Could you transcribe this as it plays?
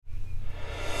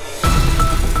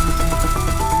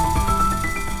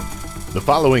The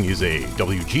following is a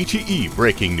WGTE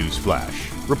breaking news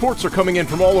flash. Reports are coming in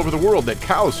from all over the world that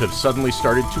cows have suddenly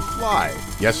started to fly.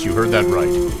 Yes, you heard that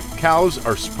right. Cows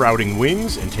are sprouting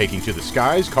wings and taking to the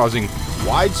skies, causing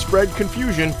widespread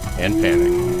confusion and panic.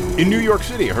 In New York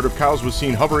City, a herd of cows was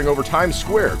seen hovering over Times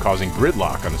Square, causing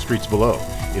gridlock on the streets below.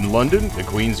 In London, the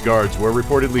Queen's Guards were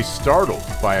reportedly startled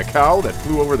by a cow that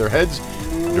flew over their heads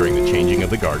during the changing of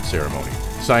the guard ceremony.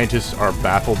 Scientists are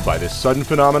baffled by this sudden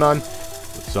phenomenon,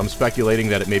 with some speculating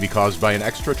that it may be caused by an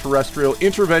extraterrestrial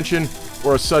intervention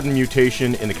or a sudden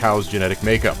mutation in the cow's genetic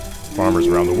makeup. Farmers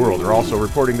around the world are also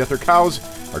reporting that their cows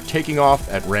are taking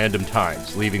off at random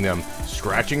times, leaving them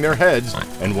scratching their heads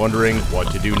and wondering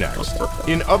what to do next.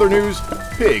 In other news,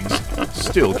 pigs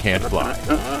still can't fly.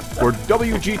 For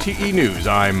WGTE News,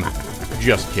 I'm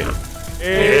just kidding.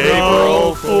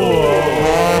 April Fool!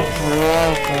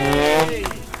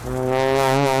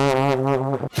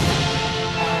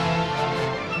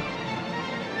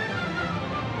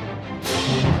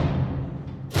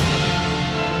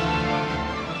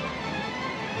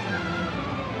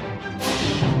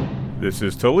 This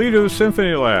is Toledo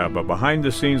Symphony Lab, a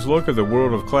behind-the-scenes look at the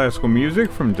world of classical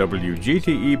music from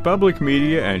WGTE Public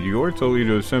Media and your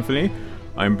Toledo Symphony.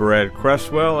 I'm Brad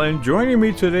Cresswell, and joining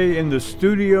me today in the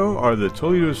studio are the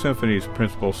Toledo Symphony's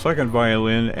principal second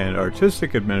violin and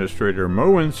artistic administrator,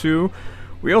 Merwin Sue.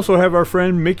 We also have our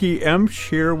friend Mickey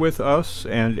Emch here with us,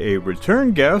 and a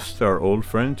return guest, our old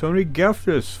friend Tony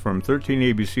Geftos from 13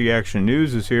 ABC Action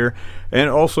News is here. And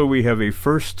also we have a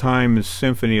first-time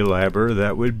symphony labber,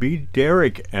 that would be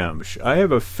Derek Emch. I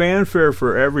have a fanfare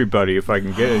for everybody if I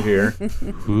can get it here.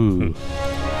 Ooh.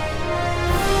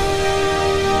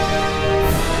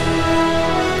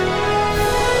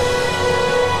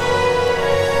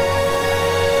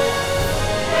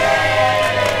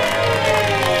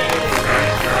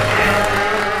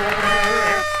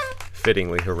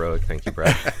 Fittingly heroic, thank you,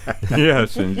 Brad.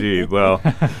 Yes, indeed. Well,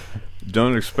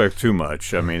 don't expect too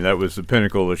much. I mean, that was the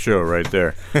pinnacle of the show right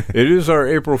there. It is our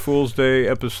April Fool's Day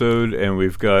episode, and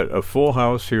we've got a full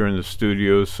house here in the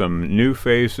studio, some new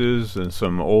faces and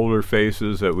some older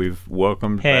faces that we've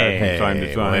welcomed back from time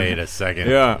to time. Wait a second.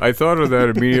 Yeah, I thought of that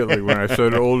immediately when I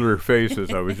said older faces.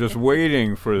 I was just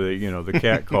waiting for the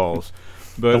cat calls.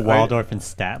 But the Waldorf and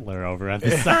Statler over at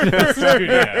the side of the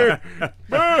studio.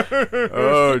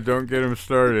 Oh, don't get him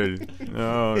started.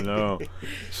 No.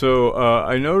 So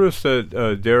I noticed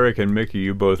that Derek and Mickey,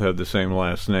 you both have the same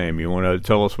last name. You want to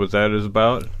tell us what that is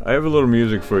about? I have a little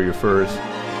music for you first.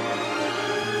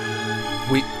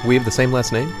 We have the same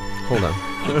last name? Hold on.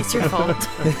 It's your fault.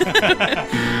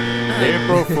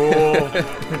 April Fool.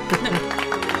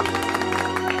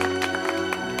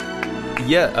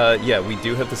 Yeah, we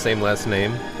do have the same last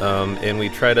name, and we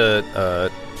try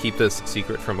to keep this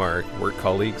secret from our work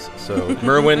colleagues. So,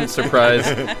 Merwin, surprise,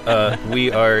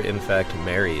 we are in fact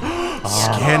married.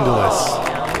 Scandalous.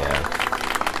 Yeah.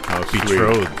 How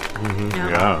Betrothed. Mm-hmm.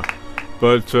 Yeah.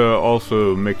 But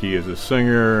also, Mickey is a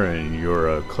singer, and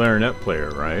you're a clarinet player,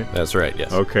 right? That's right,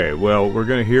 yes. Okay, well, we're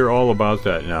going to hear all about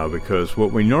that now, because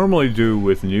what we normally do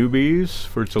with newbies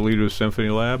for Toledo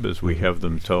Symphony Lab is we have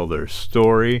them tell their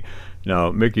story.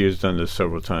 Now, Mickey has done this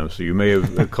several times, so you may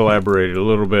have collaborated a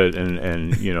little bit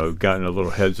and gotten a little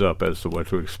heads up as to what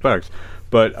to expect.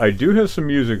 But I do have some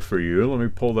music for you. Let me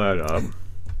pull that up.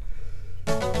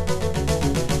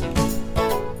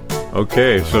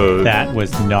 Okay, so... That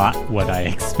was not what I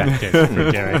expected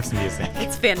for Derek's music.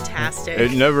 It's fantastic.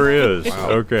 It never is. Wow.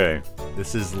 Okay.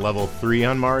 This is level 3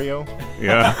 on Mario?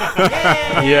 Yeah.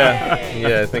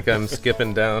 Yeah, I think I'm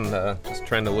skipping down, just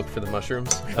trying to look for the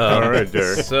mushrooms. All right,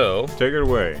 Derek. So, take it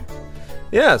away.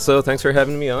 Yeah, so thanks for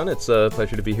having me on. It's a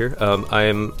pleasure to be here.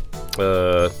 I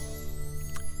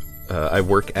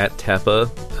work at TAPA.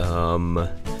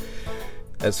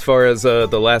 As far as the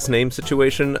last name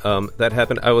situation, that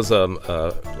happened. I was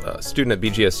a student at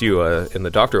BGSU in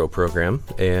the doctoral program,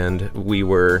 and we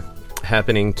were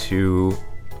happening to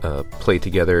play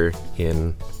together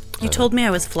in... You told me I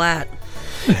was flat.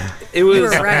 It was... You were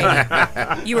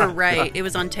right. You were right. It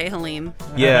was on Tehalim.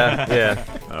 Yeah.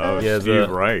 Oh, yeah, Steve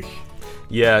Reich.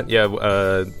 Yeah.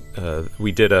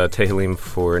 We did a Tehalim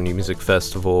for a New Music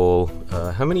Festival.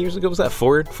 How many years ago was that?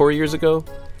 4 years ago?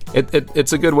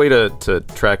 It's a good way to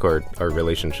track our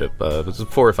relationship. It was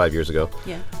 4 or 5 years ago.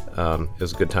 Yeah. It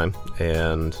was a good time.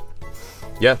 And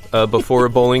yeah, before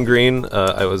Bowling Green,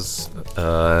 I was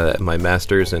at my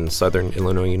master's in Southern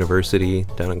Illinois University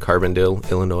down in Carbondale,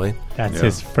 Illinois. That's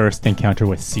his first encounter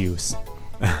with Zeus.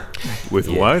 With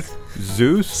what?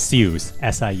 Zeus? Sius,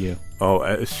 S-I-U.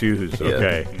 Oh, Shoes.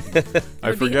 Okay.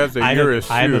 I forgot that I'm you're a, a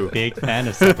I'm a shoe. big fan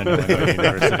of Southern Illinois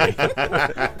University.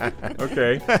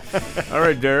 Okay. All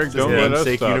right, Derek. Don't let us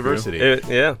namesake stop university.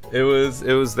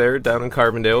 It was there down in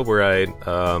Carbondale where I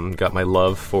got my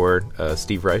love for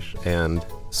Steve Reich and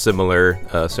similar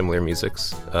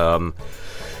musics.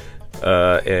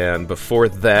 And before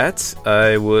that,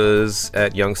 I was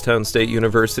at Youngstown State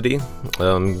University,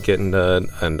 getting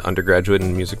an undergraduate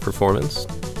in music performance.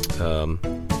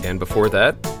 And before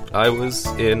that, I was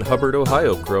in Hubbard,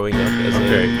 Ohio, growing up as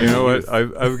Okay, a you know what?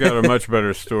 I've got a much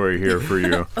better story here for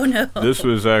you. Oh no. This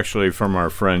was actually from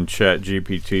our friend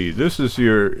ChatGPT. This is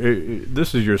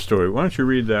your story. Why don't you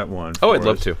read that one? Oh, for I'd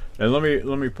love us? to. And let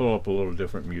me pull up a little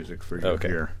different music for you Okay.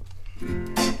 here.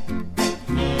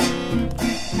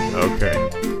 Okay.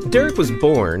 Derek was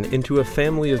born into a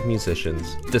family of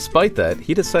musicians. Despite that,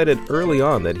 he decided early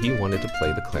on that he wanted to play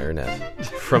the clarinet.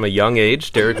 From a young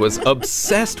age, Derek was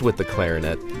obsessed with the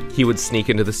clarinet. He would sneak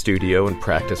into the studio and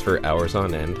practice for hours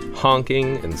on end,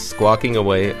 honking and squawking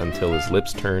away until his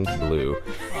lips turned blue.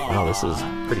 Wow, this is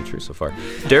pretty true so far.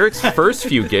 Derek's first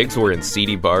few gigs were in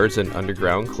seedy bars and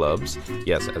underground clubs,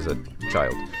 yes, as a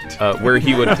child, where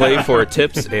he would play for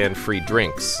tips and free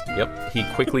drinks. Yep, he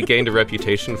quickly gained a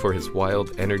reputation for his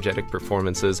wild, energetic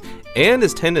performances and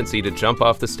his tendency to jump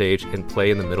off the stage and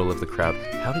play in the middle of the crowd.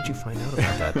 How did you find out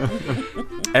about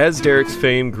that? As Derek's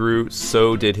fame grew,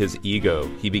 so did his ego.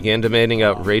 He began demanding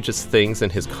outrageous things in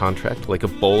his contract, like a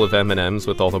bowl of M&Ms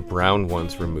with all the brown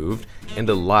ones removed, and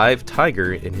a live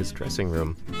tiger in his dressing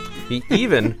room. He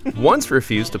even once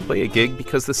refused to play a gig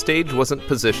because the stage wasn't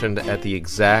positioned at the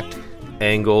exact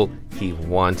angle he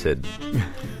wanted.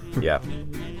 Yeah.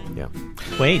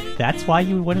 Wait, that's why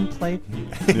you wouldn't play?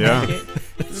 Yeah.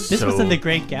 This was in the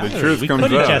Great Gallery. truth we comes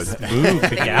couldn't out. just move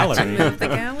the gallery. Move the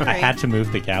gallery. I had to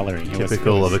move the gallery. It was-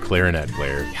 Typical of a clarinet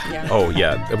player. Yeah. Oh,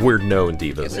 yeah. We're known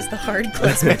divas. It was the hard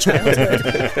klezmer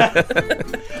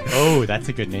childhood. Oh, that's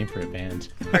a good name for a band.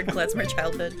 Hard klezmer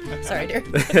childhood. Sorry, Derek.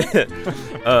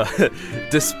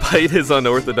 Despite his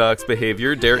unorthodox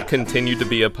behavior, Derek continued to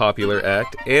be a popular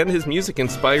act, and his music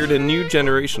inspired a new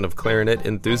generation of clarinet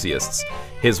enthusiasts.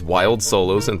 His wild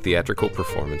solos and theatrical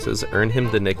performances earned him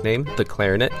the nickname the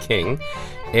Clarinet King,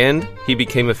 and he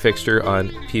became a fixture on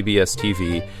PBS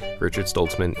TV, Richard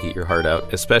Stoltzman, Eat Your Heart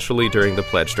Out, especially during the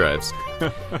pledge drives.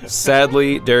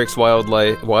 Sadly, Derek's wild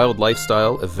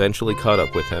lifestyle eventually caught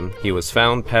up with him. He was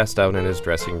found passed out in his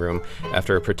dressing room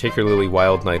after a particularly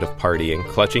wild night of partying,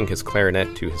 clutching his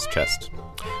clarinet to his chest.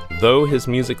 Though his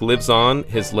music lives on,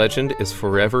 his legend is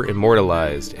forever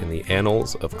immortalized in the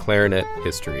annals of clarinet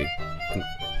history.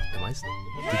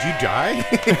 Did you die?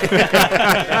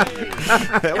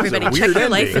 That was Everybody a check weird your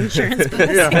life ending. insurance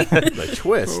policy. The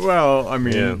twist. Well, I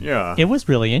mean, yeah. It was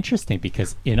really interesting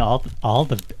because in all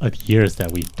the years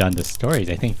that we've done the stories,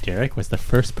 I think Derek was the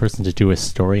first person to do a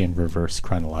story in reverse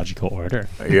chronological order.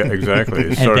 Yeah, exactly.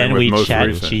 And Starting then with we most chat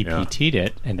recent, yeah. GPT'd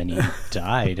it, and then he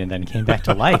died, and then came back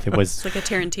to life. It was, It's like a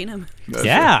Tarantino movie.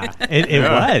 yeah, it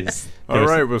Yeah. was. All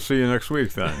right, we'll see you next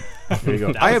week then. There you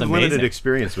go. That I was have limited amazing.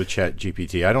 experience with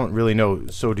ChatGPT. I don't really know.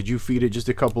 So did you feed it just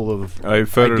a couple of I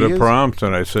fed it a ideas? prompt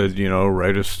and I said,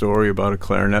 write a story about a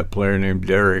clarinet player named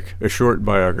Derek, a short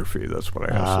biography. That's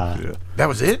what I asked it to do. That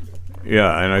was it?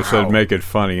 Yeah, and I said Wow. make it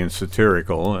funny and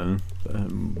satirical, and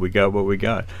we got what we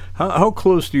got. How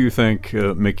close do you think,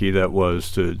 Mickey, that was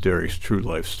to Derek's true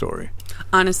life story?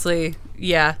 Honestly,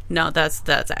 yeah, no, that's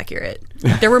accurate.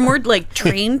 There were more like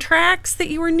train tracks that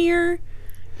you were near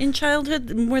in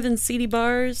childhood, more than seedy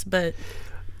bars, but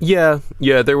Yeah,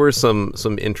 there were some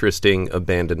interesting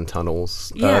abandoned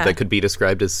tunnels Yeah. that could be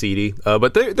described as seedy.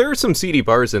 But there are some seedy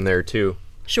bars in there, too.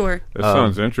 sure. That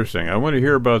sounds interesting. I want to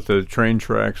hear about the train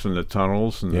tracks and the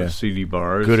tunnels and Yeah. the CD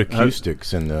bars. Good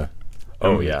acoustics in the.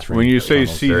 Oh, yeah. train When you say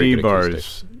tunnels. very CD good bars,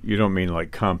 acoustics. you don't mean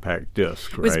like compact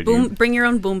disc, It was right? boom. Bring your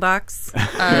own boombox.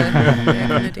 Back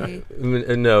in the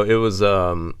day. No, it was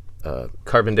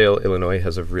Carbondale, Illinois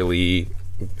has a really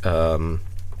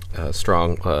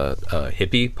strong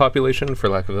hippie population, for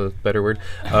lack of a better word.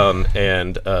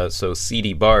 So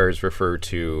seedy bars refer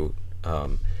to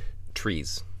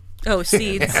trees. Oh,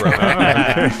 seeds.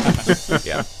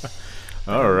 Yeah.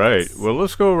 All right. Well,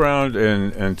 let's go around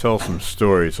and tell some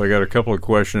stories. I got a couple of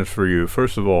questions for you.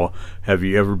 First of all, have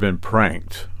you ever been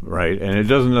pranked, right? And it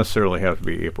doesn't necessarily have to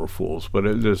be April Fool's, but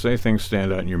does anything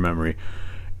stand out in your memory,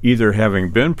 either having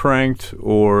been pranked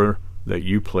or that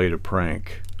you played a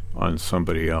prank on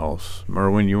somebody else?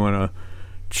 Merwin, you want to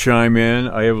chime in?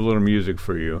 I have a little music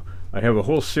for you. I have a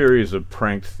whole series of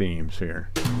prank themes here.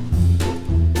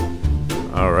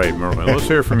 All right, Merlin, let's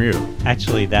hear from you.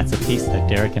 Actually, that's a piece that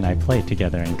Derek and I played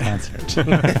together in concert.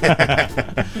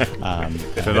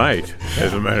 Tonight,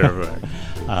 as a matter of fact.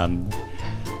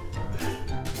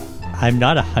 I'm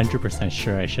not 100%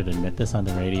 sure I should admit this on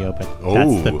the radio, but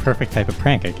that's the perfect type of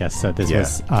prank, I guess. So this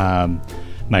was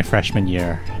my freshman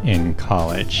year in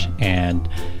college, and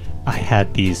I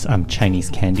had these Chinese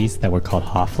candies that were called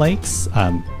Hoflakes,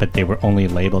 but they were only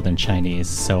labeled in Chinese.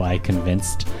 So I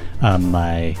convinced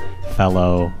my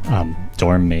fellow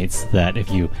dorm mates that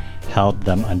if you held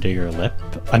them under your lip,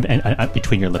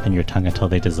 between your lip and your tongue until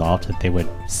they dissolved, that they would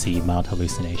see mild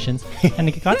hallucinations. And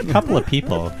it got a couple of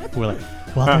people who were like,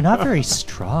 well, they're not very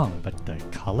strong, but the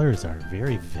colors are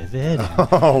very vivid.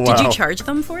 Oh, wow. Did you charge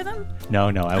them for them? No,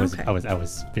 I was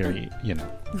very,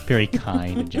 very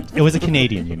kind and gentle. It was a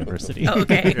Canadian university. Oh,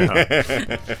 okay.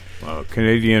 Yeah. Well,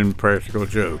 Canadian practical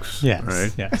jokes. Yes,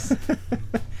 right? yes.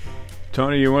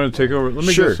 Tony, you want to take over? Let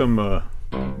me Sure. get some. I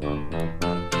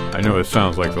know it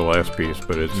sounds like the last piece,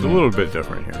 but it's a little bit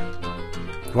different here.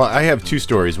 Well, I have two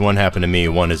stories. One happened to me.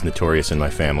 One is notorious in my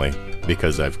family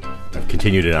because I've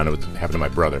continued it on. It happened to my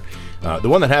brother. The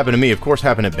one that happened to me, of course,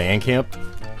 happened at band camp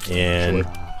in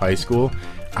high school.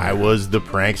 I was the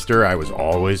prankster. I was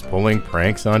always pulling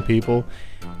pranks on people,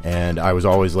 and I was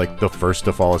always like the first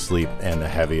to fall asleep and the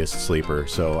heaviest sleeper.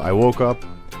 So I woke up,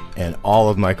 and all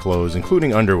of my clothes,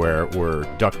 including underwear, were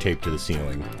duct taped to the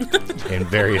ceiling in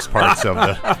various parts of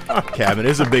the cabin. It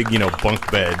was a big,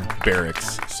 bunk bed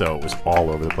barracks, so it was all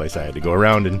over the place. I had to go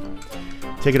around and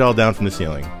take it all down from the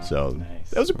ceiling. So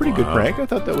that was a pretty good prank. I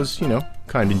thought that was,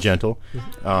 kind and gentle.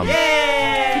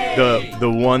 The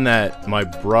one that my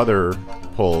brother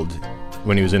pulled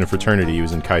when he was in a fraternity, he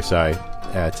was in Chi Psi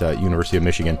at University of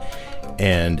Michigan,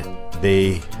 and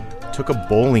they took a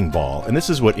bowling ball, and this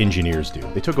is what engineers do.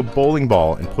 They took a bowling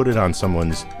ball and put it on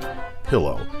someone's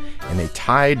pillow, and they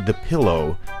tied the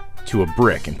pillow to a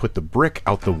brick and put the brick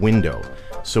out the window.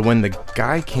 So when the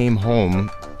guy came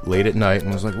home late at night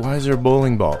and was like, why is there a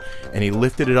bowling ball? And he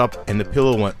lifted it up, and the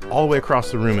pillow went all the way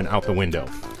across the room and out the window.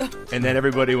 And then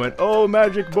everybody went, oh,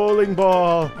 magic bowling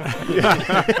ball.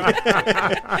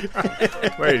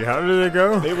 Wait, how did it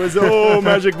go? It was,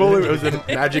 magic bowling. It was the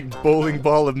magic bowling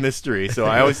ball of mystery. So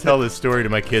I always tell this story to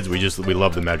my kids. We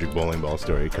love the magic bowling ball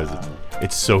story because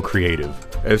it's so creative.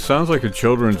 It sounds like a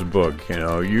children's book.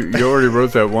 You already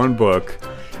wrote that one book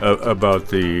about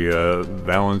the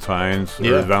Valentine's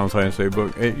Day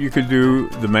book. You could do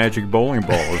the magic bowling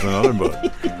ball as another book.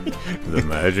 The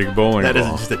magic bowling ball. That is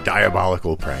just a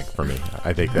diabolical prank for me.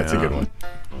 I think that's a good one.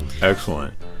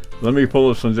 Excellent. Let me pull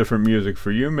up some different music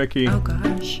for you, Mickey. Oh,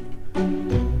 gosh.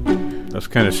 That's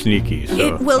kind of sneaky, so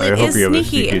It I hope is you have a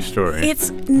sneaky. sneaky story.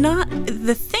 It's not...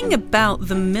 The thing about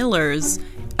the Millers...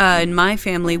 in my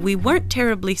family, we weren't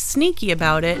terribly sneaky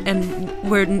about it, and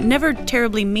we're never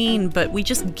terribly mean, but we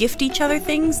just gift each other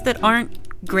things that aren't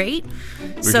great.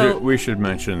 We should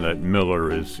mention that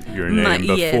Miller is your name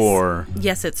before.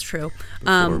 Yes, it's true.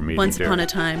 meeting Once upon a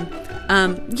time.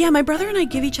 My brother and I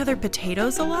give each other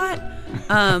potatoes a lot.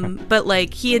 But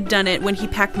like he had done it when he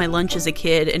packed my lunch as a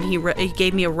kid, and he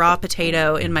gave me a raw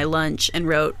potato in my lunch and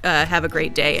wrote "Have a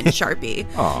great day" in Sharpie.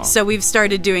 So we've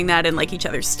started doing that in like each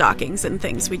other's stockings and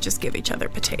things. We just give each other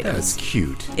potatoes. That's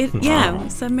cute.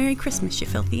 It's a Merry Christmas, you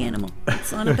filthy animal.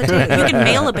 It's on a potato. You can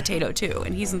mail a potato too,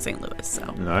 and he's in St. Louis, so.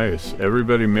 Nice.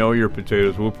 Everybody mail your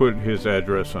potatoes. We'll put his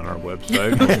address on our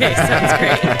website. Okay, sounds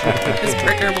great. This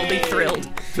pricker will be thrilled.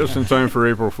 Just in time for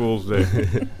April Fool's Day.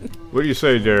 What do you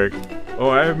say, Derek? Oh,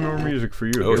 I have more music for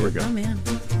you. Here we go. Oh, man.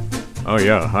 Oh,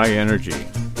 yeah. High energy.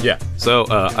 Yeah. So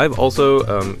I've also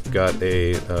got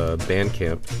a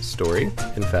Bandcamp story,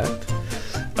 in fact.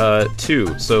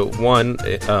 Two. So one,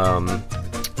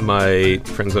 my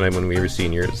friends and I, when we were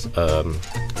seniors,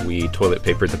 we toilet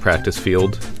papered the practice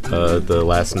field the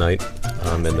last night,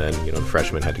 and then the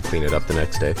freshmen had to clean it up the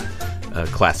next day.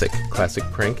 Classic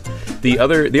prank. The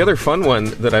other fun one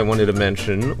that I wanted to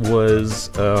mention was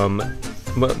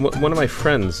one of my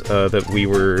friends that we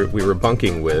were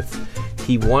bunking with.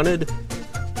 He wanted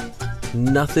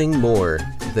nothing more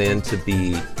than to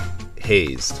be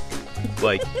hazed.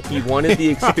 Like, he wanted the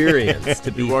experience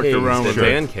to be walked hazed around at with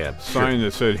band camp. Sign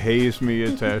that said "Haze me"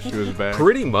 attached to his back.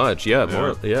 Pretty much, yeah.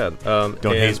 Don't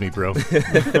haze me, bro.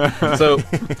 So,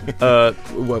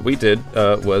 what we did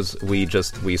was we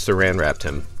saran wrapped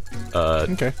him.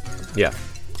 Okay. Yeah.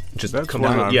 Just That's come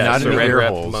one down. I'm Yeah, not in the saran air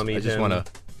wrap holes. mummied I just him. want to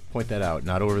Point that out.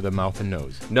 Not over the mouth and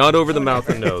nose. Not over the mouth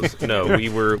and nose. No, we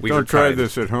were. Don't try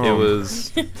this at home.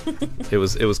 It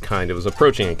was kind. It was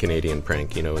approaching a Canadian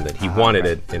prank, and that he wanted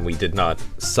it, and we did not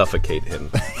suffocate him.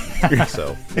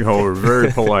 So we're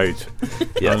very polite.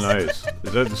 Yes. Oh, nice.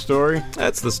 Is that the story?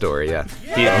 That's the story. Yeah,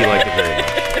 he liked it very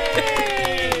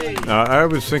much. I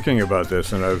was thinking about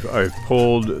this, and I've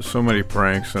pulled so many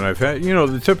pranks, and I've had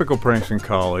the typical pranks in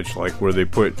college, like where they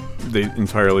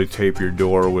entirely tape your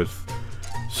door with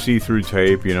see-through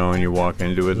tape, and you walk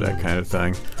into it, that kind of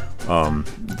thing.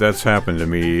 That's happened to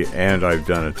me, and I've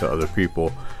done it to other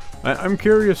people. I'm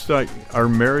curious, are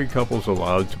married couples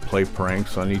allowed to play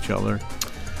pranks on each other?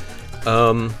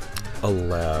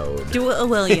 Allowed.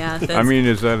 Well, yeah. I mean,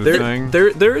 is that a thing?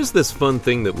 There is this fun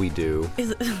thing that we do.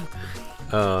 Is it?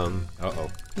 Uh-oh.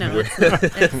 No.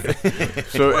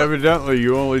 So evidently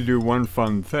you only do one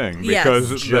fun thing,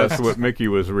 because that's what Mickey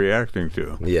was reacting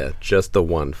to. Yeah, just the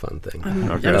one fun thing.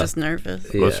 I'm just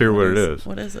nervous. Let's hear what it is.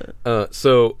 What is it?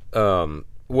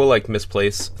 We'll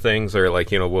misplace things, or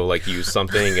we'll use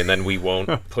something and then we won't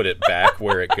put it back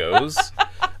where it goes.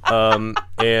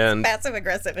 And passive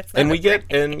aggressive. And we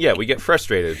get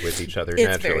frustrated with each other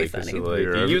naturally. It's very funny.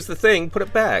 You use the thing, put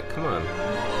it back. Come on.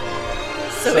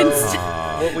 So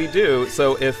what we do,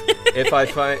 so if I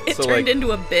find it turned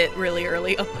into a bit really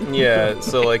early on. Yeah,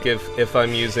 so if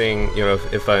I'm using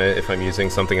if I'm using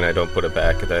something and I don't put it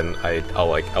back, then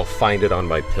I'll find it on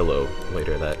my pillow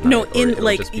later that night. No,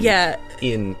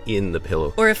 in in the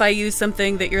pillow. Or if I use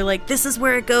something that you're like, this is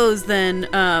where it goes, then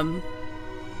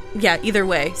either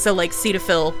way. So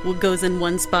Cetaphil goes in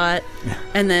one spot,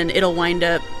 and then it'll wind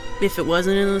up. If it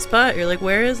wasn't in the spot, you're like,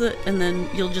 where is it? And then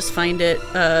you'll just find it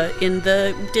in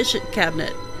the dish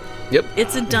cabinet. Yep.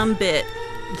 It's a dumb bit.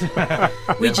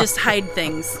 We just hide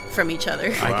things from each other.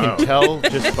 Wow. I can tell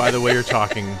just by the way you're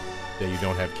talking that you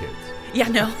don't have kids. Yeah,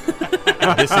 no.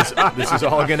 This is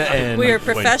all going to end. We are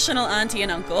professional auntie and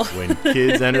uncle. When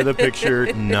kids enter the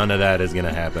picture, none of that is going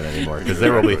to happen anymore, because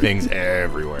there will be things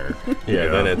everywhere. Yeah,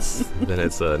 then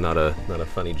it's not a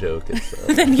funny joke. It's,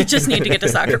 then you just need to get to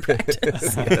soccer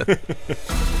practice.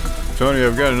 Tony,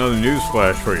 I've got another news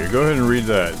flash for you. Go ahead and read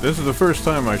that. This is the first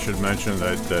time I should mention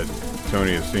that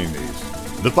Tony has seen these.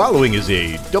 The following is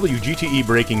a WGTE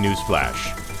breaking news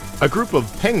flash. A group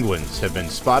of penguins have been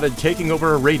spotted taking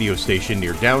over a radio station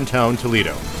near downtown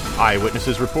Toledo.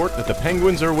 Eyewitnesses report that the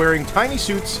penguins are wearing tiny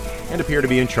suits and appear to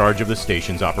be in charge of the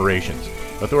station's operations.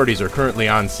 Authorities are currently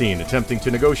on scene attempting to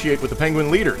negotiate with the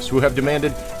penguin leaders, who have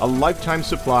demanded a lifetime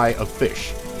supply of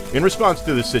fish. In response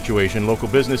to this situation, local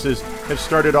businesses have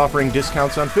started offering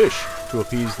discounts on fish to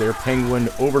appease their penguin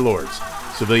overlords.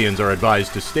 Civilians are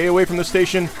advised to stay away from the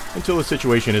station until the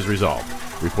situation is resolved.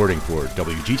 Reporting for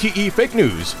WGTE Fake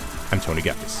News, I'm Tony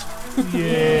Geftos.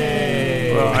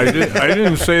 Yay! Well, I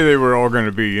didn't say they were all going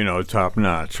to be, top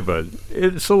notch, but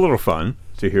it's a little fun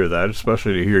to hear that,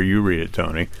 especially to hear you read it,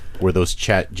 Tony. Were those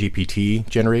Chat GPT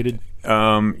generated?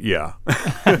 Yeah.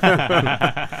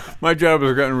 My job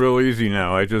has gotten real easy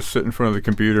now. I just sit in front of the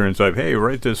computer and type, hey,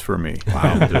 write this for me.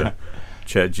 Wow.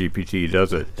 Chat GPT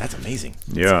does it. That's amazing.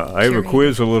 Yeah, I have a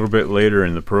quiz a little bit later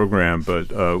in the program,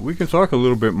 but we can talk a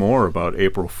little bit more about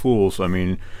April Fools. I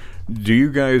mean, do you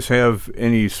guys have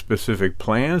any specific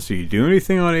plans? Do you do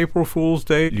anything on April Fool's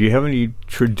Day? Do you have any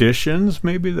traditions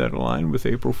maybe that align with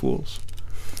April Fools?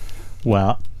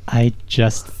 Well, I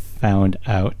just found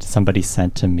out, somebody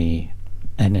sent to me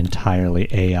an entirely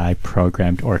AI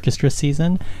programmed orchestra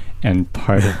season, and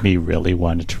part of me really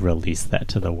wanted to release that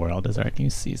to the world as our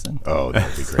new season. Oh, that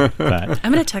would be great. But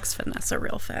I'm going to text Vanessa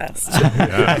real fast.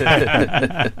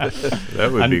 That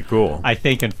would be cool. I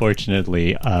think,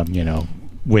 unfortunately,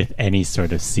 with any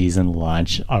sort of season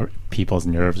launch, people's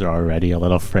nerves are already a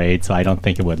little frayed, so I don't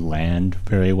think it would land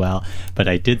very well. But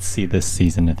I did see this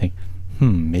season and think,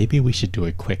 maybe we should do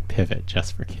a quick pivot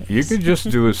just for kids. You could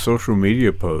just do a social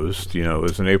media post,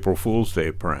 as an April Fool's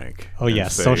Day prank. Oh, yeah.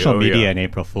 Social media and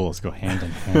April Fools go hand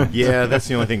in hand. Yeah, that's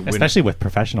the only thing. Especially with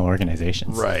professional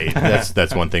organizations. Right.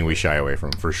 That's one thing we shy away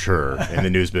from, for sure, in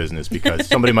the news business, because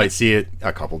somebody might see it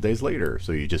a couple days later,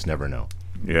 so you just never know.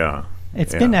 Yeah.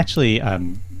 It's been actually,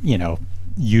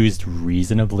 used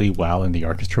reasonably well in the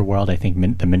orchestra world. I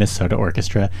think the Minnesota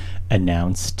Orchestra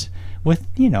announced with,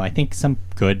 I think some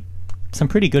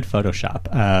pretty good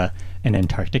Photoshop, an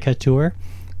Antarctica tour,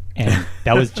 and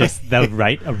that was just the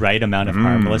right amount of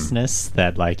harmlessness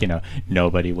that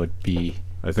nobody would be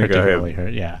particularly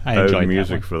hurt. Yeah, I enjoyed have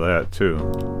music for that too.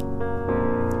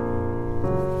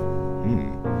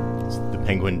 It's the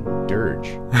penguin dirge.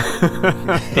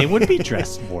 They would be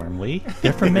dressed warmly.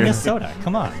 They're from Minnesota.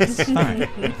 Come on, it's fine.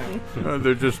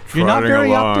 They're just trotting You're not very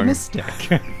along. optimistic.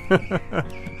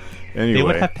 Anyway. They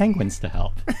would have penguins to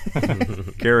help.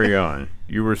 Carry on.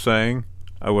 You were saying?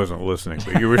 I wasn't listening,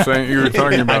 but you were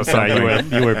talking about something.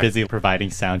 You were busy providing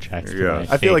soundtracks. Yeah.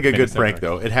 I feel like a good prank,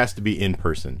 though, it has to be in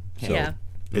person. So Yeah.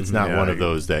 it's not one of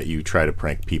those that you try to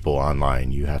prank people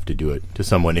online. You have to do it to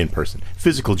someone in person.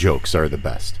 Physical jokes are the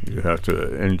best. You have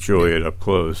to enjoy it up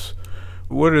close.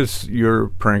 What is your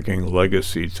pranking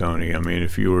legacy, Tony? I mean,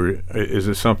 is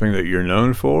it something that you're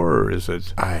known for, or is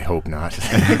it? I hope not.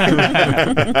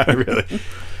 Really.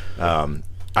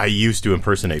 I used to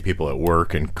impersonate people at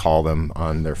work and call them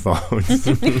on their phones.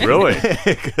 Really?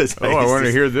 I want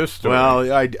to hear this story.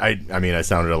 Well, I mean, I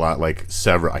sounded a lot like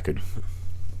several.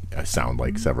 I sound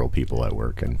like several people at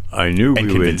work, and I knew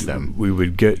we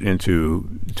would get into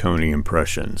Tony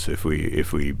impressions if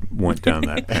we went down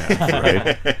that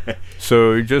path, right?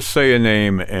 So just say a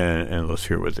name and let's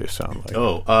hear what they sound like.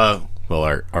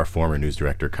 Well, our former news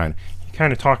director kind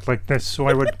of talked like this, so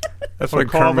I would. That's I would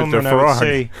like call Kermit them the and I would Frog.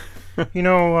 say,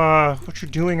 what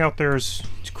you're doing out there it's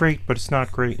great, but it's not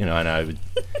great. and I would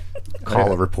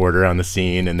call a reporter on the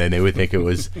scene, and then they would think it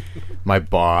was my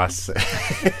boss.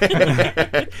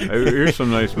 Here's some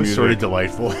nice It was music. sort of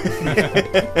delightful.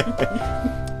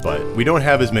 But we don't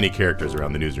have as many characters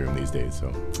around the newsroom these days,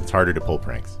 so it's harder to pull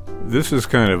pranks. This is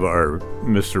kind of our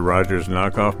Mr. Rogers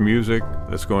knockoff music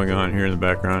that's going on here in the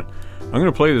background. I'm going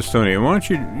to play this, Tony. I want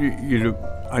you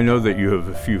I know that you have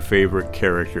a few favorite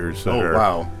characters that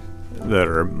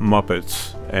are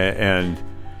Muppets, and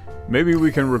maybe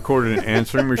we can record an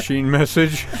answering machine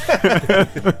message,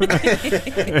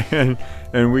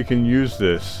 and we can use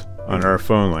this on our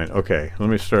phone line. Okay, let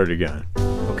me start again.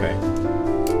 Okay.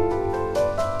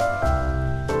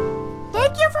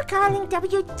 Thank you for calling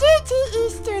WGTE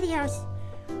Studios.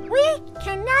 We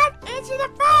cannot answer the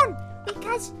phone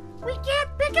because we can't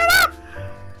pick it up.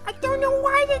 I don't know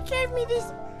why they gave me these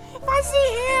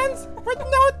fuzzy hands with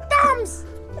no thumbs.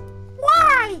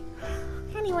 Why?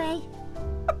 Anyway,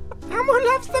 Elmo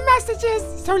loves the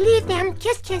messages, so leave them.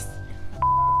 Kiss, kiss.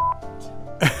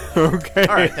 Okay.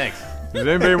 All right, thanks. Does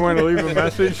anybody want to leave a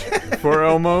message for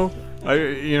Elmo?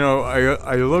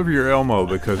 I love your Elmo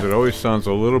because it always sounds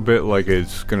a little bit like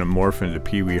it's going to morph into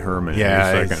Pee Wee Herman in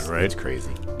a second, right? It's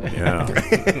crazy. Yeah.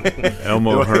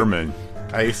 Elmo Herman.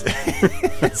 I used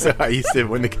to,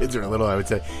 when the kids were little, I would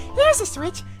say, Here's a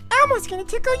switch. Elmo's gonna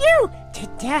tickle you to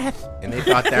death. and they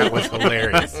thought that was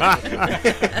hilarious.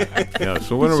 Yeah.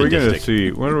 So when are we going to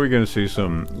see? When are we going to see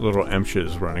some little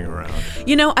Emches running around?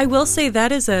 I will say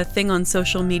that is a thing on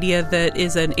social media that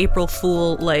is an April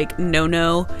Fool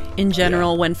no in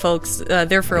general. When folks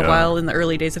there for a while in the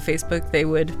early days of Facebook, they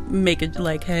would make it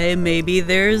like, hey, maybe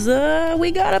there's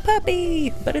we got a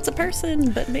puppy, but it's a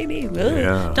person, but maybe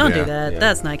don't do that.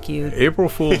 That's not cute. April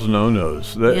Fool's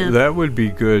no-nos. That would be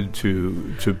good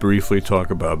to briefly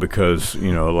talk about because a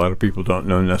lot of people don't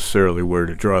know necessarily where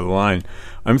to draw the line.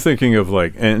 I'm thinking of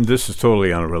and this is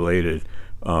totally unrelated.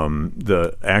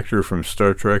 The actor from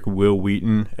Star Trek, Will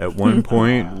Wheaton, at one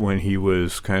point when he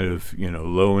was kind of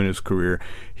low in his career,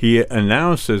 he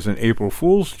announced as an April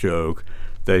Fool's joke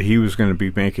that he was going to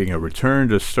be making a return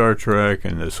to Star Trek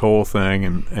and this whole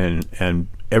thing, and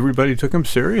everybody took him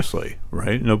seriously,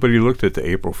 right? Nobody looked at the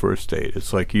April 1st date.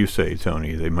 It's like you say,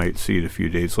 Tony, they might see it a few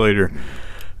days later,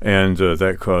 and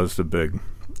that caused a big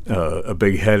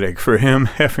headache for him,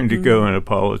 having to go and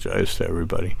apologize to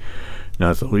everybody,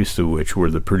 not the least of which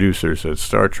were the producers at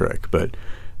Star Trek. But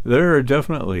there are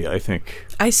definitely, I think,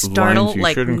 I startle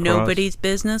like cross. nobody's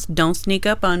business. Don't sneak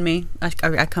up on me. I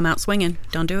come out swinging.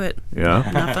 Don't do it. Yeah.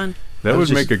 Not fun. That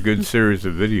would make a good series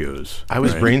of videos. I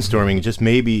was brainstorming just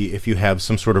maybe if you have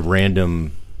some sort of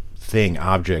random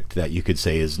object that you could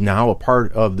say is now a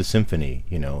part of the symphony,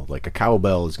 like a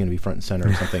cowbell is going to be front and center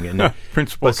or something. And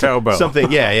Principal Cowbell. Something,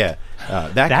 that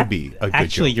could be a good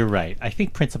Actually, joke. You're right. I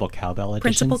think Principal Cowbell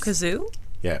editions. Principal Kazoo?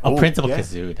 Yeah. Principal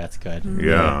Kazoo. That's good.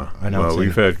 Yeah. Announcing. Well,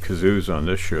 we've had kazoos on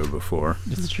this show before.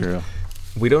 It's true.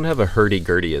 We don't have a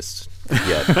hurdy-gurdyist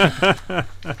yet.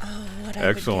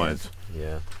 Excellent.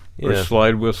 Yeah. Or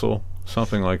slide whistle,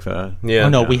 something like that. Yeah. Oh,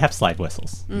 no, we have slide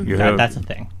whistles. That's a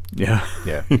thing. Yeah.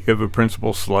 Yeah. You have a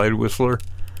Principal slide whistler?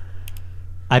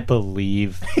 I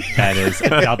believe that is a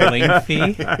doubling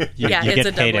fee. You it's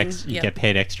a get paid doubling. You get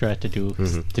paid extra to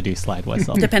do slide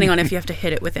whistle. Depending on if you have to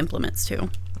hit it with implements too.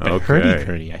 Okay.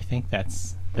 Hurdy-gurdy, I think that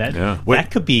Yeah.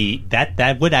 that could be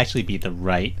that would actually be the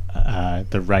right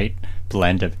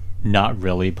blend of not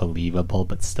really believable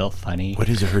but still funny. What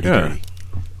is a hurdy-gurdy?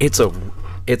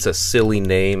 It's a silly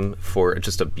name for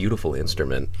just a beautiful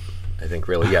instrument. I think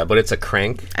really, yeah, but it's a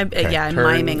crank. I'm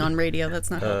miming on radio. That's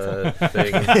not helpful.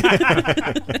 Thing.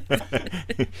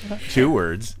 2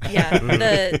 words.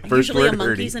 Yeah, usually word, a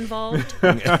monkey's Ernie. involved.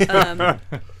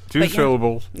 2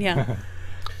 syllables. Yeah.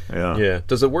 Yeah.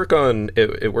 Does it work on?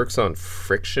 It works on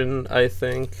friction, I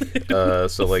think. So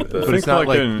like the. But it's not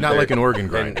like like an organ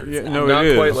grinder. Yeah, no, not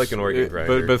it is. quite like an organ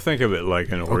grinder. But think of it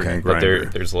like an organ But grinder.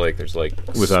 there's like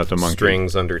Without the monkey.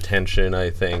 strings under tension, I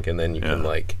think, and then you can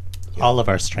like. All of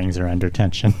our strings are under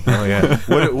tension. Oh yeah.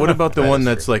 What about the That one is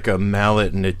that's true. like a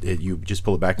mallet and you just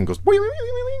pull it back and goes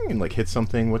and like hits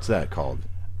something? What's that called?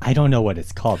 I don't know what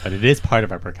it's called, but it is part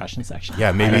of our percussion section.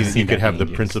 Yeah, maybe I've you seen could that have the being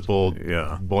used. principal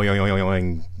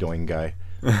boing doing guy.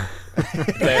 That's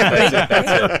it.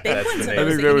 That's the I name.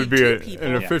 think that would be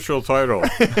an official title.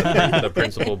 The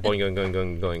principal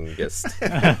going guest.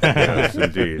 Yes,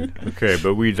 indeed. Okay,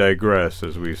 but we digress,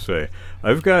 as we say.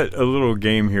 I've got a little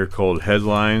game here called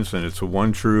Headlines, and it's a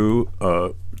 1 true,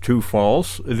 2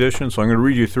 false edition. So I'm going to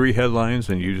read you 3 headlines,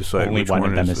 and you decide Only which one one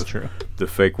of them is is true. the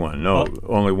fake one. No,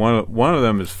 only one of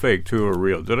them is fake. 2 are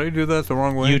real. Did I do that the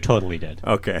wrong way? You totally did.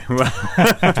 Okay. Well,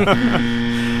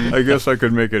 I guess I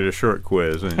could make it a short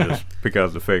quiz and just pick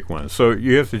out the fake one. So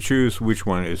you have to choose which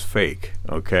one is fake,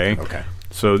 okay? Okay.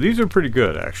 So these are pretty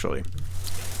good, actually.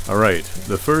 All right.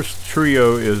 The first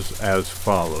trio is as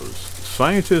follows.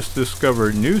 Scientists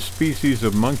discover new species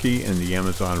of monkey in the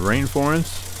Amazon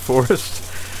rainforest.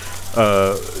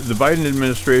 The Biden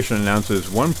administration announces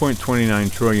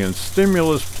 $1.29 trillion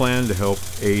stimulus plan to help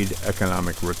aid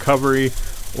economic recovery,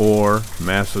 or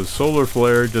massive solar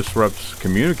flare disrupts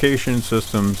communication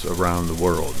systems around the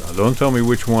world. Now, don't tell me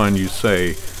which one you say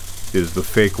is the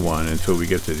fake one until we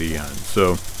get to the end.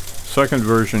 So, second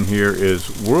version here is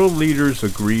world leaders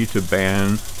agree to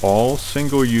ban all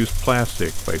single-use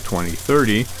plastic by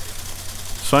 2030.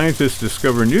 Scientists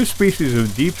discover new species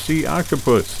of deep-sea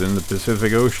octopus in the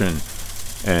Pacific Ocean.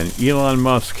 And Elon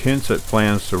Musk hints at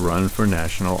plans to run for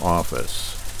national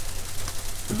office.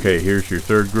 Okay, here's your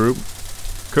third group.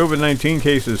 COVID-19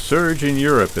 cases surge in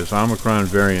Europe as Omicron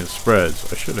variant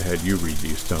spreads. I should have had you read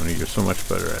these, Tony. You're so much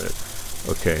better at it.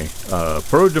 Okay.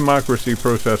 Pro-democracy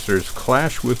protesters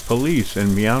clash with police in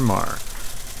Myanmar.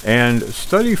 And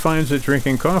study finds that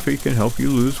drinking coffee can help you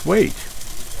lose weight.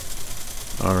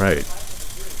 All right.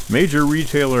 Major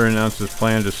retailer announces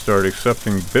plan to start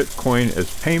accepting Bitcoin as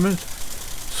payment.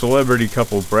 Celebrity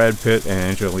couple Brad Pitt and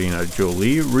Angelina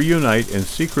Jolie reunite in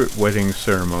secret wedding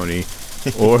ceremony.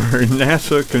 Or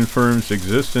NASA confirms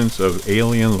existence of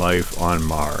alien life on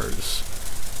Mars.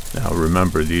 Now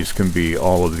remember, these can be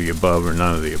all of the above or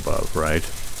none of the above, right?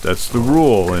 That's the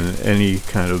rule in any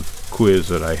kind of quiz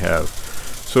that I have.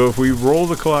 So if we roll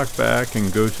the clock back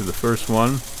and go to the first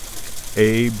one,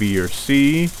 A, B, or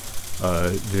C.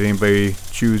 Did anybody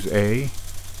choose A?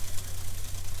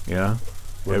 Yeah?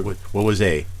 What was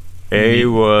A? A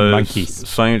was monkeys.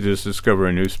 Scientists discover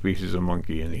a new species of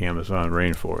monkey in the Amazon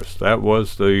rainforest. That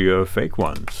was the fake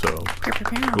one. So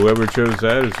whoever chose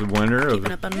that is the winner of Keeping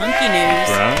the up on monkey news.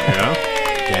 round. Yeah.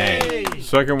 Dang.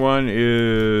 Second one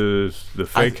is the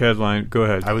fake headline. Go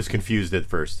ahead. I was confused at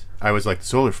first. I was like,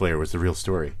 solar flare was the real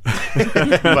story,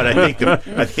 but I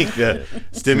think the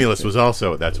stimulus was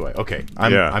also. That's why. Okay,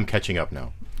 I'm catching up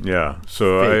now. Yeah,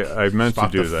 so Fake. I meant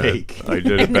Spot to do the that. fake. I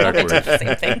did it backwards.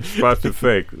 Same thing. Spot the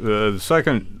fake. The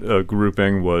second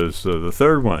grouping was the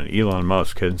third one. Elon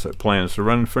Musk has plans to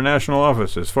run for national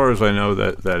office. As far as I know,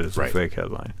 that is Right. a fake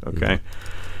headline. Okay.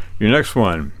 Your next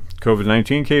one.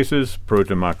 COVID-19 cases,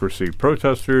 pro-democracy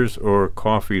protesters, or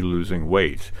coffee losing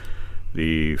weight.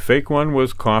 The fake one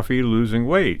was coffee losing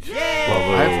weight.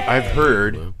 Well, I've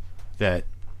heard that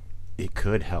it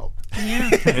could help.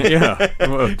 Yeah,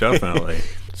 well, definitely.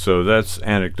 So that's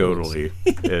anecdotally.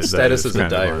 Status as a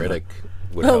diuretic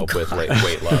would help with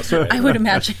weight loss. Right? I would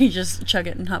imagine you just chug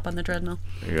it and hop on the treadmill.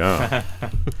 Yeah.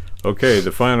 Okay,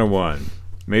 the final one.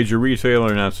 Major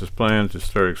retailer announces plan to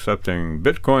start accepting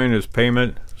Bitcoin as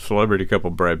payment. Celebrity couple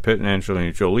Brad Pitt and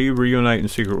Angelina Jolie reunite in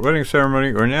secret wedding ceremony.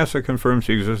 Or NASA confirms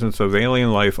the existence of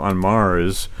alien life on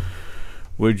Mars.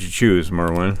 What did you choose,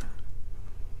 Merwin?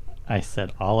 I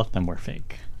said all of them were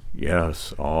fake.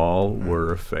 Yes, all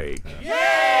were fake.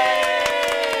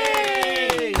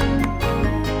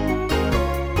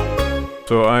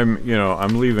 So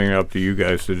I'm leaving it up to you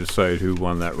guys to decide who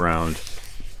won that round.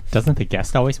 Doesn't the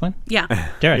guest always win? Yeah.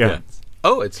 Derek Yeah. wins.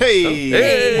 Oh, it's Hey!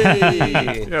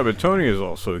 Hey! Yeah, but Tony is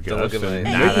also a guest, look at and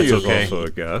my- Nah, Mickey that's is okay. also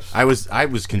a guest. I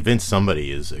was convinced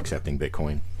somebody is accepting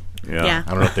Bitcoin. Yeah. I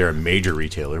don't know if they're a major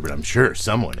retailer, but I'm sure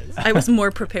someone is. I was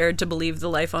more prepared to believe the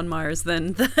life on Mars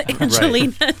than the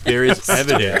Angelina. Right. There is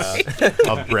evidence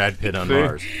of Brad Pitt on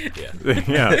Mars.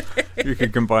 Yeah, you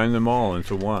could combine them all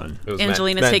into one.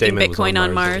 Angelina's taking Bitcoin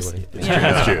on Mars. Anyway.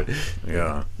 That's true.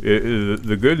 Yeah.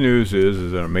 The good news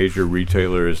is that a major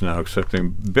retailer is now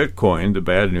accepting Bitcoin. The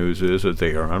bad news is that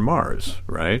they are on Mars,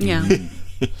 right? Yeah.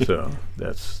 So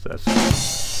that's.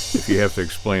 If you have to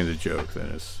explain the joke, then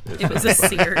it's It was a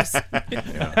Sears.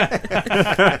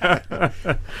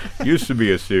 Used to be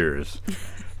a Sears.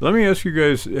 Let me ask you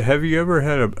guys, have you ever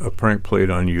had a prank played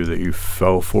on you that you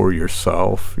fell for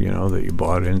yourself, that you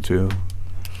bought into?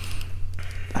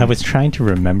 I was trying to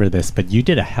remember this, but you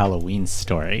did a Halloween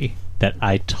story that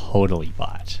I totally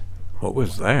bought. What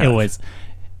was that? It was...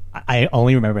 I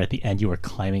only remember at the end you were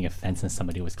climbing a fence and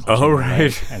somebody was clutching my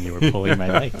leg and they were pulling my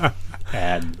leg.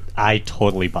 And I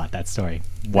totally bought that story,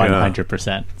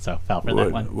 100%. So fell for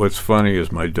that one. What's funny is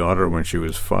my daughter, when she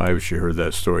was 5, she heard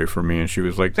that story from me and she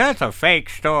was like, "That's a fake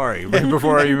story," right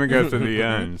before I even got to the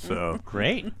end. So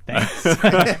great, thanks. So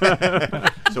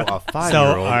a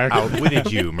 5-year-old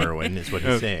outwitted you, Merwin, is what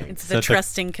he's saying. It's the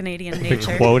trusting Canadian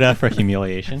nature. The quota for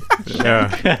humiliation.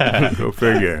 Yeah, go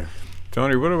figure.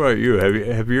 Tony, what about you?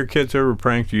 Have your kids ever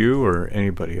pranked you or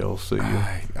anybody else that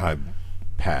you? I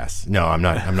pass. No, I'm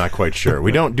not quite sure.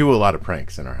 We don't do a lot of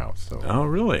pranks in our house. So. Oh,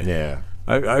 really? Yeah.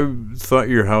 I thought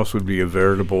your house would be a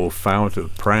veritable fount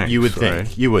of pranks. You would think.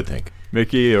 Right? You would think.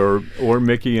 Mickey or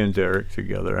Mickey and Derek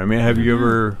together. I mean, have you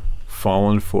ever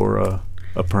fallen for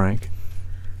a prank?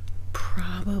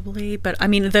 Probably, but I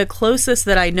mean, the closest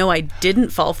that I know I didn't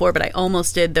fall for, but I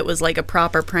almost did, that was like a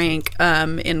proper prank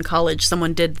in college.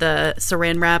 Someone did the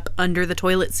saran wrap under the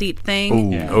toilet seat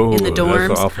thing in the dorms.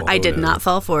 That's awful. I did not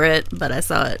fall for it, but I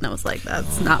saw it and I was like,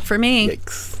 that's not for me.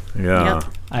 Yikes. Yeah. Yep.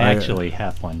 I actually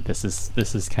have one. This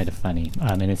is kind of funny.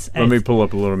 And Let me pull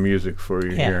up a little music for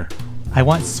you here. I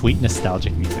want sweet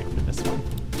nostalgic music for this one.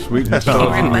 Sweet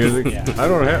nostalgic music? Yeah. I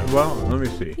don't have, well, let me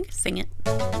see. Sing it.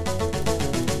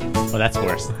 Well, that's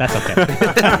worse. That's okay.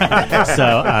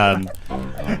 So,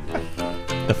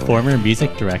 the former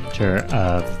music director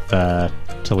of the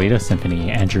Toledo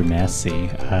Symphony, Andrew Massey,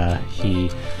 he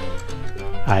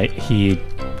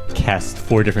cast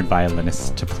 4 different violinists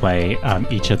to play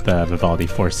each of the Vivaldi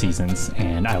 4 seasons,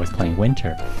 and I was playing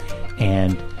Winter.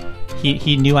 And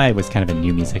he knew I was kind of a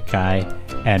new music guy,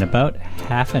 and about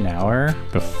half an hour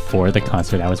before the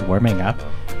concert, I was warming up,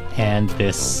 and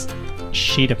this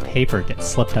sheet of paper gets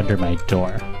slipped under my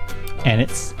door, and it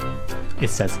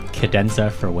says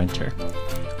Cadenza for Winter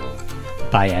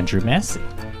by Andrew Massey.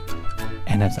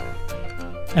 And I was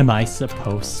like, am I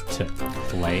supposed to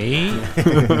play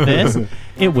this?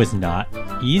 It was not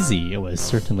easy. It was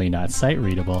certainly not sight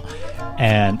readable,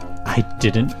 and I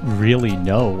didn't really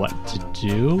know what to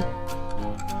do.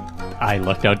 I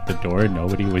looked out the door,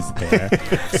 nobody was there.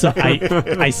 So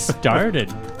I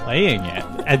started playing it.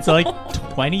 And so like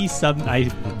 20-some, I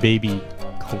maybe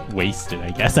wasted, I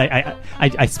guess.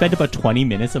 I spent about 20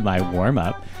 minutes of my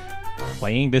warm-up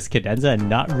playing this cadenza and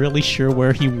not really sure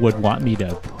where he would want me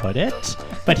to put it.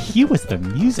 But he was the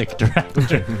music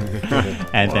director.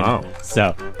 And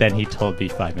then he told me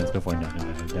 5 minutes before, no,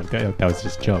 that was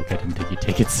just a joke. I didn't think he'd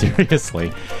take it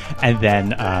seriously. And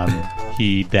then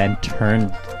he then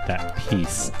turned that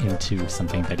piece into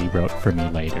something that he wrote for me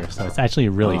later. So it's actually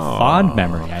a really fond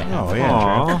memory I have. Oh,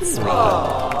 yeah.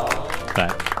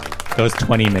 But those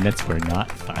 20 minutes were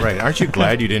not fun. Right. Aren't you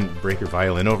glad you didn't break your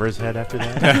violin over his head after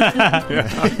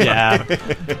that? Yeah.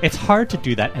 It's hard to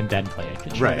do that and then play a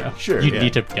concerto. Right. Sure. You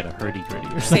need to get a hurdy-gurdy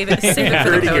or something. Save it for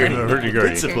the Hurdy-gurdy. hurdy-gurdy.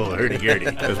 Principal hurdy-gurdy.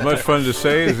 As much fun to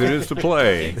say as it is to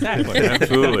play. Exactly.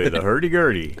 Absolutely. The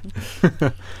hurdy-gurdy.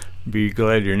 Be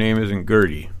glad your name isn't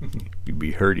Gertie. You'd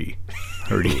be Hurdy.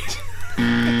 Hurdy.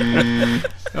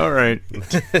 All right.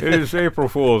 It is April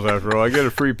Fool's after all. I get a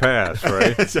free pass,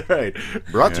 right? That's right.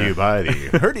 Brought to you by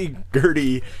the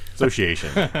Hurdy-Gurdy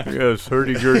Association. Yes,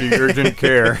 hurdy-gurdy urgent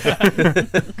care.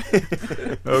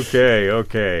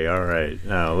 Okay. All right.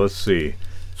 Now, let's see.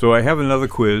 So I have another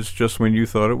quiz just when you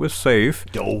thought it was safe.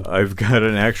 I've got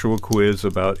an actual quiz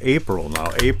about April.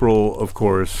 Now, April, of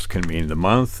course, can mean the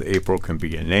month. April can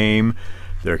be a name.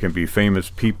 There can be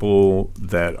famous people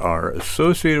that are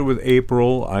associated with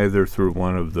April, either through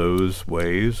one of those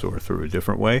ways or through a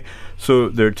different way. So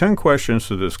there are 10 questions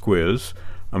to this quiz.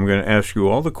 I'm going to ask you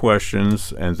all the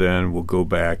questions, and then we'll go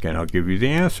back and I'll give you the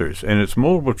answers. And it's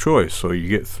multiple choice, so you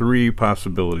get 3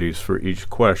 possibilities for each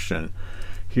question.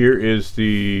 Here is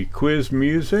the quiz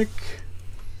music.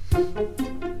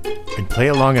 And play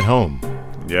along at home.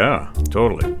 Yeah,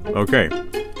 totally. Okay.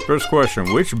 First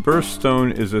question, which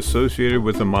birthstone is associated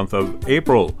with the month of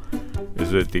April?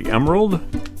 Is it the emerald?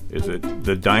 Is it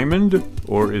the diamond?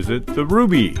 Or is it the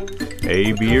ruby?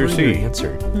 A, B, or C?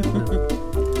 Answer.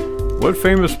 What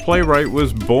famous playwright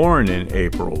was born in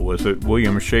April? Was it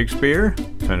William Shakespeare,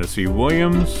 Tennessee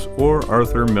Williams, or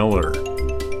Arthur Miller?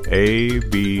 A,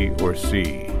 B, or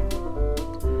C?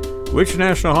 Which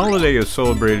national holiday is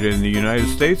celebrated in the United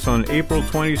States on April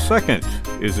 22nd?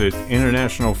 Is it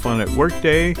International Fun at Work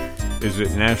Day? Is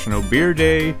it National Beer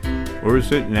Day? Or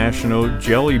is it National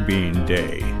Jelly Bean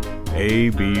Day? A,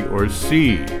 B, or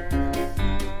C?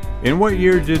 In what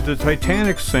year did the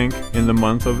Titanic sink in the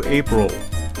month of April?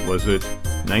 Was it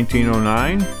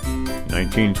 1909,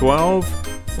 1912,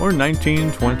 or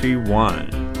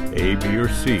 1921? A, B, or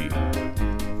C?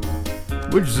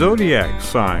 Which zodiac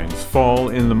signs fall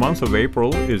in the month of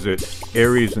April? Is it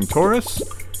Aries and Taurus?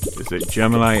 Is it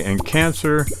Gemini and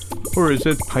Cancer? Or is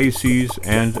it Pisces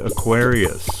and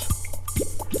Aquarius?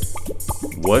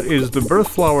 What is the birth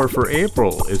flower for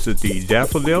April? Is it the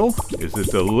daffodil? Is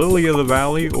it the lily of the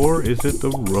valley? Or is it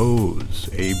the rose?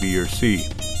 A, B, or C?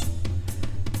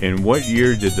 In what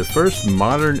year did the first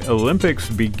modern Olympics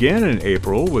begin in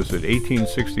April? Was it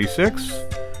 1866?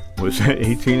 Was it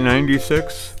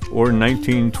 1896? Or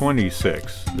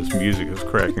 1926? This music is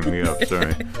cracking me up,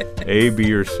 sorry. A,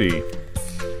 B, or C?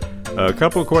 A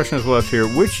couple of questions left here.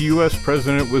 Which U.S.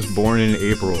 president was born in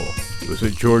April? Was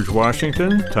it George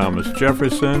Washington, Thomas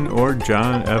Jefferson, or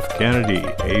John F. Kennedy?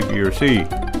 A, B, or C?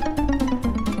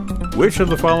 Which of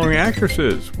the following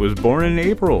actresses was born in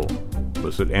April?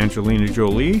 Was it Angelina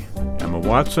Jolie, Emma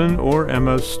Watson, or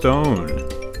Emma Stone?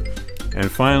 And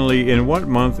finally, in what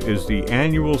month is the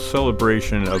annual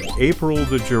celebration of April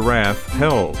the Giraffe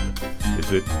held?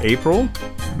 Is it April,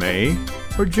 May,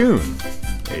 or June?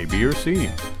 A, B, or C?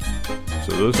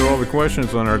 So those are all the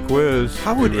questions on our quiz.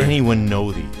 How would anyone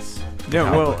know these?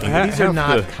 Yeah, well, these are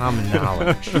not common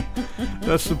knowledge.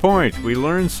 That's the point. We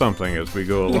learn something as we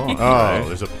go along. Oh,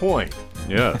 there's a point.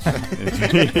 Yes,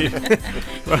 indeed.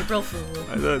 April Fool.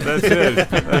 That's it.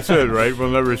 That's it, right? We'll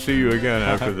never see you again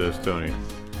after this, Tony.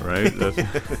 Right?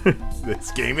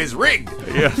 This game is rigged.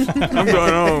 Yes, I'm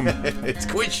going home. It's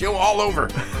quiz show all over.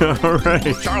 All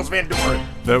right. Charles Van Doren.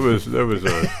 That was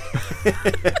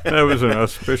an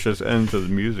auspicious end to the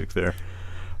music there.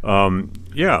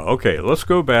 Yeah, okay, let's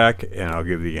go back and I'll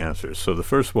give the answers. So the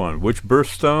first one, which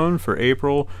birthstone for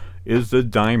April is the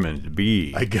diamond?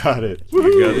 B. I got it.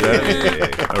 You got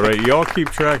that? All right, y'all keep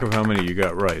track of how many you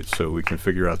got right so we can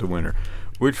figure out the winner.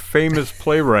 Which famous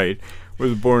playwright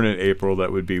was born in April?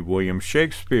 That would be William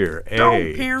Shakespeare.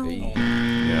 A.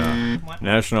 Yeah.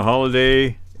 National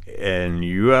holiday in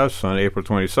U.S. on April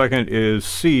 22nd is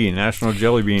C, National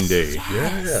Jelly Bean Day.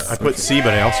 Yeah. I put C,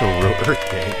 but I also wrote Earth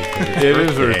Day. It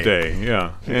is Earth Day,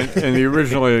 yeah. And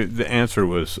originally the answer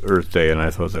was Earth Day, and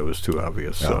I thought that was too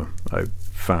obvious, so I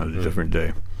found a different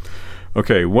day.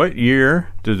 Okay, what year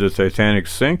did the Titanic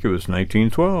sink? It was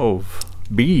 1912.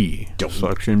 B.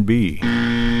 Selection B.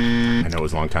 I know it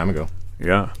was a long time ago.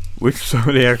 Yeah. Which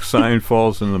zodiac sign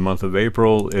falls in the month of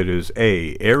April? It is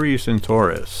A, Aries and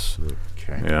Taurus.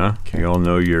 Okay. Yeah. Okay. You all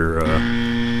know your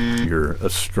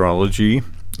astrology.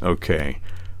 Okay.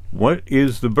 What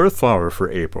is the birth flower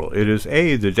for April? It is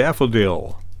A, the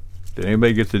daffodil. Did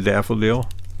anybody get the daffodil?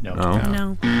 No.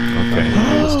 No. Okay.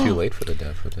 It was too late for the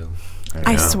daffodil.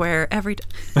 I swear, every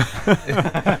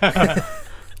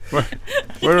What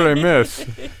did I miss?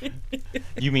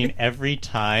 You mean every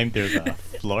time there's a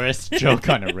florist joke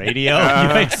on a radio, you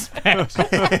expect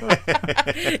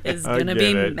it's gonna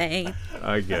be May.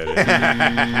 I get it.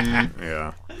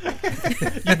 Yeah.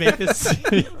 you make this.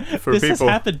 For this people, has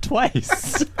happened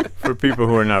twice. For people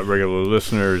who are not regular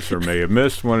listeners or may have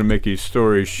missed one of Mickey's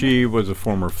stories, she was a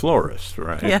former florist,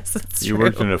 right? Yes, that's You true.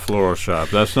 worked in a floral shop.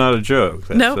 That's not a joke.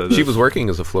 That's, No. She was working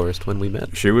as a florist when we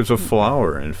met. She was a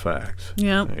flower, in fact.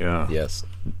 Yep. Yeah. Yes.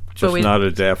 Just not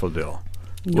a daffodil.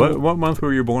 No. What month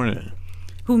were you born in?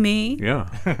 Who, me? Yeah.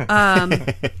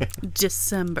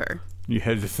 December. You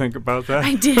had to think about that?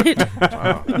 I did.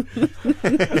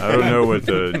 I don't know what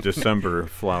the December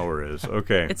flower is.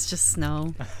 Okay. It's just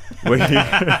snow. Wait.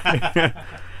 I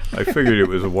figured it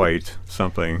was white,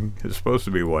 something. It's supposed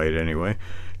to be white anyway.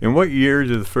 In what year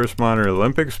did the first modern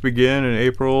Olympics begin in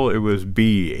April? It was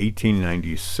B,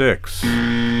 1896.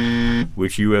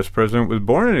 Which U.S. president was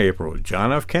born in April?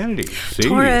 John F. Kennedy. C.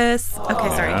 Taurus. Okay,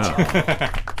 sorry.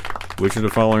 Yeah. Which of the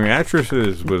following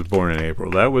actresses was born in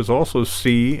April? That was also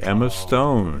C, Emma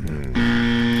Stone.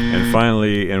 And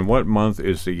finally, in what month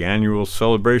is the annual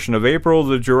celebration of April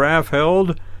the Giraffe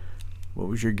held? What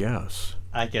was your guess?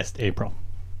 I guessed April.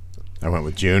 I went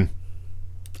with June.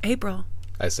 April.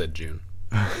 I said June.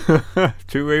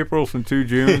 2 Aprils and 2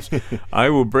 Junes. I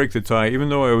will break the tie. Even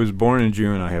though I was born in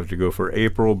June, I have to go for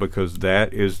April because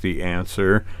that is the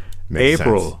answer. Makes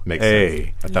April. Sense. Makes A.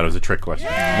 sense. I thought it was a trick question.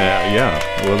 Yeah.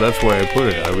 Well, that's why I put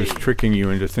it. I was tricking you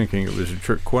into thinking it was a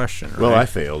trick question. Right? Well, I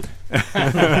failed.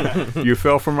 You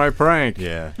fell for my prank.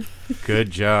 Yeah.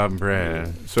 Good job,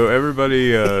 Brad. So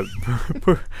everybody,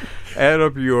 add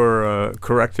up your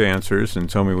correct answers and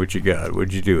tell me what you got.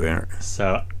 What'd you do, Aaron?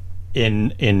 So,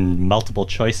 in multiple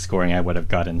choice scoring, I would have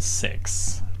gotten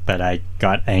 6, but I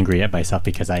got angry at myself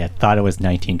because I had thought it was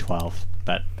 1912,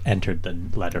 but entered the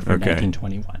letter for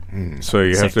 1921. So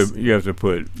you have 6. to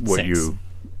put what 6. you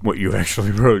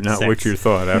actually wrote, not 6. what you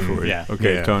thought afterwards. Yeah.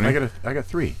 Okay, Yeah. Tony. I got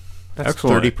 3. That's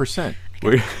Excellent. 30%.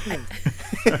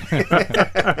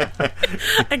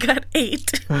 I got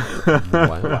 8.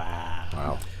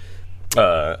 Wow.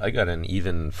 I got an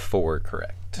even 4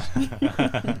 correct.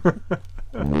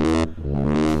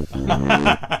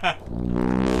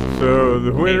 So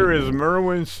the winner is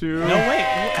Merwin Sue. No, wait.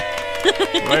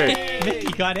 Wait. You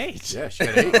got 8. Yeah, she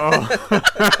got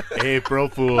 8. April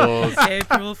Fools.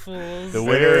 April Fools. The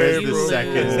winner is You the lose,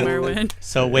 second. Merwin.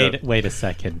 So wait a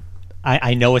second.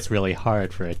 I know it's really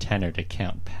hard for a tenor to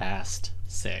count past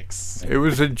 6. It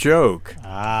was a joke. Really?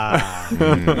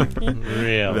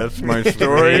 That's my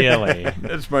story. Really?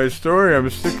 That's my story. I'm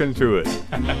sticking to it.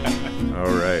 All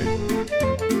right.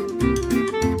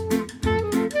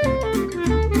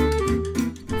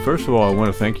 First of all, I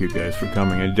want to thank you guys for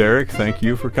coming. And Derek, thank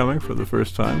you for coming for the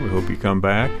first time. We hope you come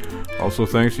back. Also,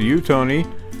 thanks to you, Tony,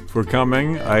 for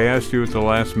coming. I asked you at the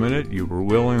last minute. You were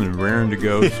willing and raring to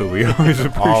go, so we always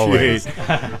appreciate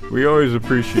we always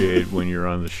appreciate when you're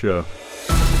on the show.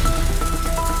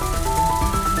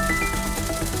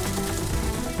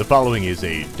 The following is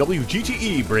a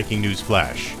WGTE breaking news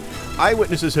flash.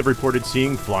 Eyewitnesses have reported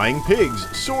seeing flying pigs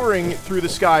soaring through the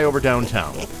sky over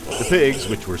downtown. The pigs,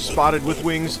 which were spotted with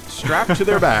wings strapped to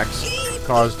their backs,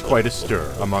 caused quite a stir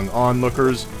among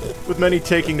onlookers, with many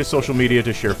taking to social media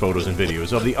to share photos and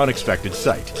videos of the unexpected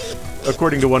sight.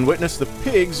 According to one witness, the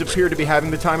pigs appear to be having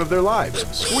the time of their lives,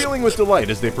 squealing with delight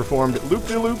as they performed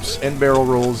loop-de-loops and barrel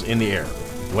rolls in the air.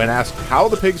 When asked how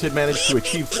the pigs had managed to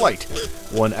achieve flight,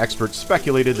 one expert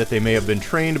speculated that they may have been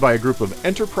trained by a group of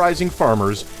enterprising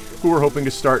farmers who were hoping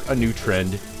to start a new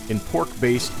trend in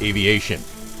pork-based aviation.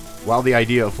 While the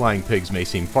idea of flying pigs may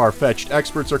seem far-fetched,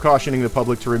 experts are cautioning the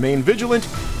public to remain vigilant,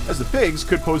 as the pigs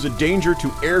could pose a danger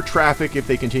to air traffic if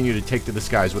they continue to take to the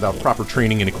skies without proper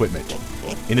training and equipment.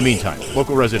 In the meantime,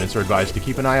 local residents are advised to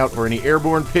keep an eye out for any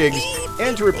airborne pigs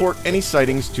and to report any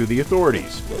sightings to the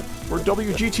authorities. For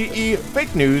WGTE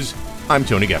Fake News, I'm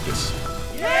Tony Geftos.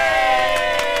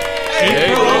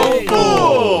 April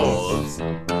Fools!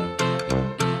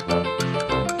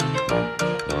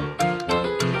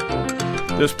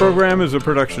 This program is a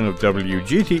production of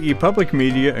WGTE Public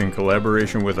Media in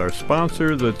collaboration with our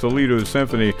sponsor, the Toledo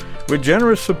Symphony, with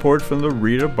generous support from the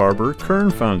Rita Barber Kern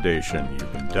Foundation. You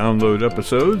can download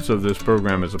episodes of this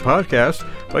program as a podcast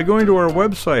by going to our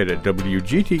website at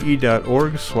wgte.org/lab.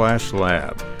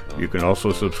 You can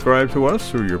also subscribe to us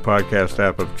through your podcast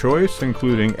app of choice,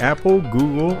 including Apple,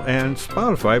 Google, and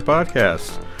Spotify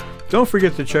podcasts. Don't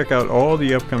forget to check out all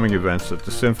the upcoming events at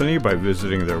the Symphony by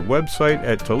visiting their website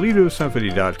at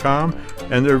toledosymphony.com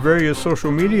and their various social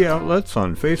media outlets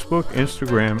on Facebook,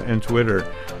 Instagram, and Twitter.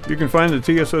 You can find the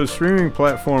TSO streaming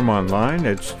platform online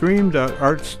at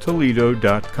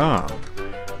stream.artstoledo.com.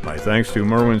 My thanks to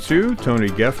Merwin Sue, Tony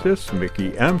Geftos,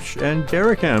 Mickey Emch, and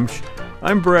Derek Emch.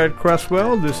 I'm Brad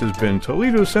Cresswell. This has been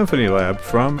Toledo Symphony Lab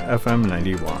from FM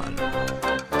 91.